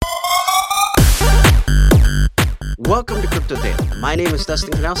Welcome to Crypto Daily. My name is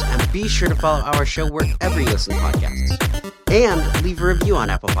Dustin Knaus, and be sure to follow our show wherever you listen to podcasts. And leave a review on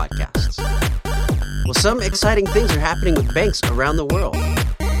Apple Podcasts. Well, some exciting things are happening with banks around the world.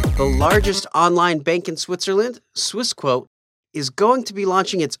 The largest online bank in Switzerland, Swissquote, is going to be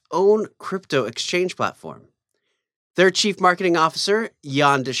launching its own crypto exchange platform. Their chief marketing officer,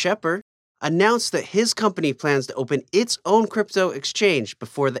 Jan de Schepper, announced that his company plans to open its own crypto exchange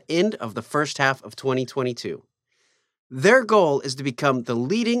before the end of the first half of 2022. Their goal is to become the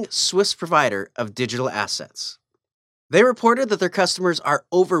leading Swiss provider of digital assets. They reported that their customers are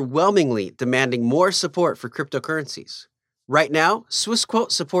overwhelmingly demanding more support for cryptocurrencies. Right now,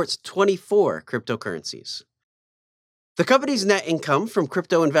 Swissquote supports 24 cryptocurrencies. The company's net income from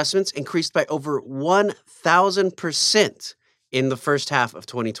crypto investments increased by over 1,000% in the first half of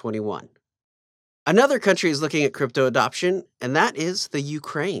 2021. Another country is looking at crypto adoption, and that is the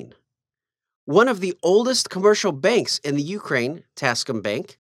Ukraine. One of the oldest commercial banks in the Ukraine, Tascom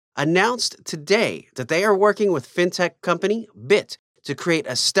Bank, announced today that they are working with fintech company Bit to create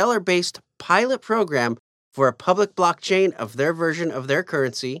a Stellar-based pilot program for a public blockchain of their version of their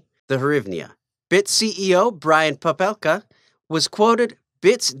currency, the hryvnia. Bit CEO Brian Popelka was quoted,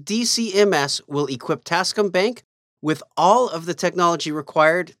 "Bit's DCMS will equip Tascom Bank with all of the technology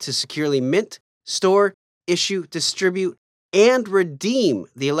required to securely mint, store, issue, distribute, and redeem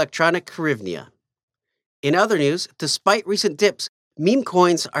the electronic hryvnia." In other news, despite recent dips, meme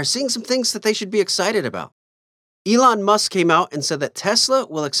coins are seeing some things that they should be excited about. Elon Musk came out and said that Tesla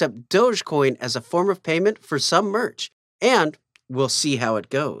will accept Dogecoin as a form of payment for some merch, and we'll see how it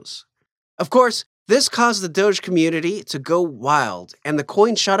goes. Of course, this caused the Doge community to go wild, and the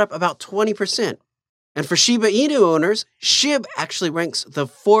coin shot up about 20%. And for Shiba Inu owners, SHIB actually ranks the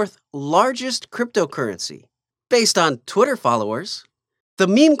fourth largest cryptocurrency. Based on Twitter followers, the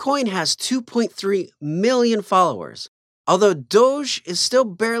meme coin has 2.3 million followers, although Doge is still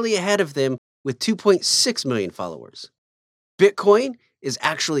barely ahead of them with 2.6 million followers. Bitcoin is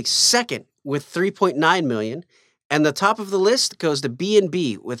actually second with 3.9 million, and the top of the list goes to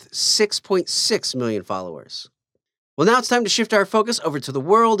BNB with 6.6 million followers. Well, now it's time to shift our focus over to the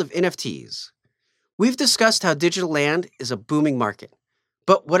world of NFTs. We've discussed how digital land is a booming market,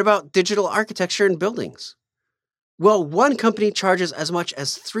 but what about digital architecture and buildings? Well, one company charges as much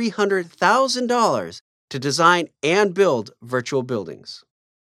as $300,000 to design and build virtual buildings.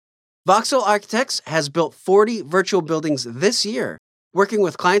 Voxel Architects has built 40 virtual buildings this year, working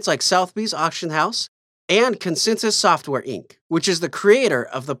with clients like Sotheby's Auction House and Consensus Software Inc., which is the creator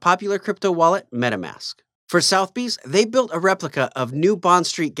of the popular crypto wallet MetaMask. For Sotheby's, they built a replica of New Bond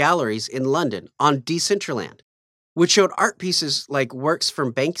Street galleries in London on Decentraland, which showed art pieces like works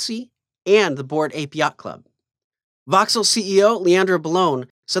from Banksy and the Bored Ape Yacht Club. Voxel CEO Leandro Ballone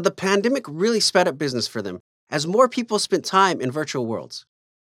said the pandemic really sped up business for them as more people spent time in virtual worlds.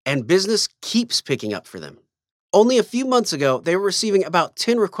 And business keeps picking up for them. Only a few months ago, they were receiving about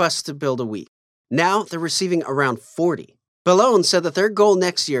 10 requests to build a week. Now they're receiving around 40. Ballone said that their goal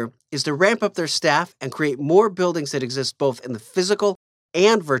next year is to ramp up their staff and create more buildings that exist both in the physical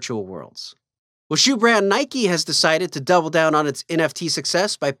and virtual worlds. Well, shoe brand Nike has decided to double down on its NFT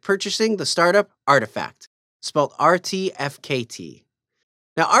success by purchasing the startup RTFKT, spelled RTFKT.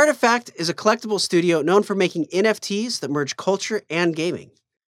 Now, RTFKT is a collectible studio known for making NFTs that merge culture and gaming.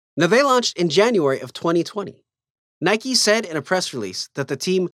 Now, they launched in January of 2020. Nike said in a press release that the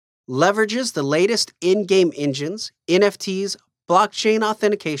team leverages the latest in-game engines, NFTs, blockchain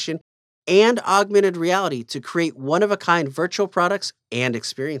authentication, and augmented reality to create one-of-a-kind virtual products and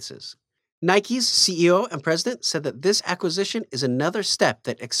experiences. Nike's CEO and president said that this acquisition is another step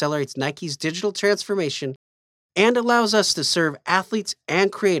that accelerates Nike's digital transformation and allows us to serve athletes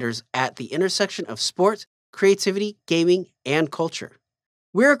and creators at the intersection of sport, creativity, gaming, and culture.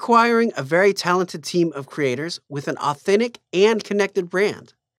 We're acquiring a very talented team of creators with an authentic and connected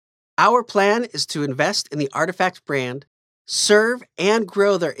brand. Our plan is to invest in the RTFKT brand, serve and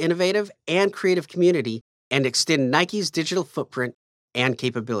grow their innovative and creative community, and extend Nike's digital footprint and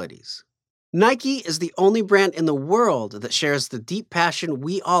capabilities. Nike is the only brand in the world that shares the deep passion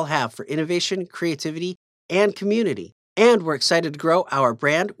we all have for innovation, creativity, and community, and we're excited to grow our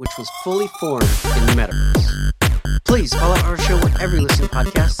brand, which was fully formed in the metaverse. Please follow our show wherever you listen to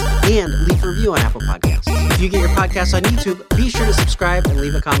podcasts and leave a review on Apple Podcasts. If you get your podcasts on YouTube, be sure to subscribe and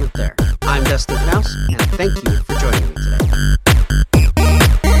leave a comment there. I'm Dustin Knaus, and thank you for joining me today.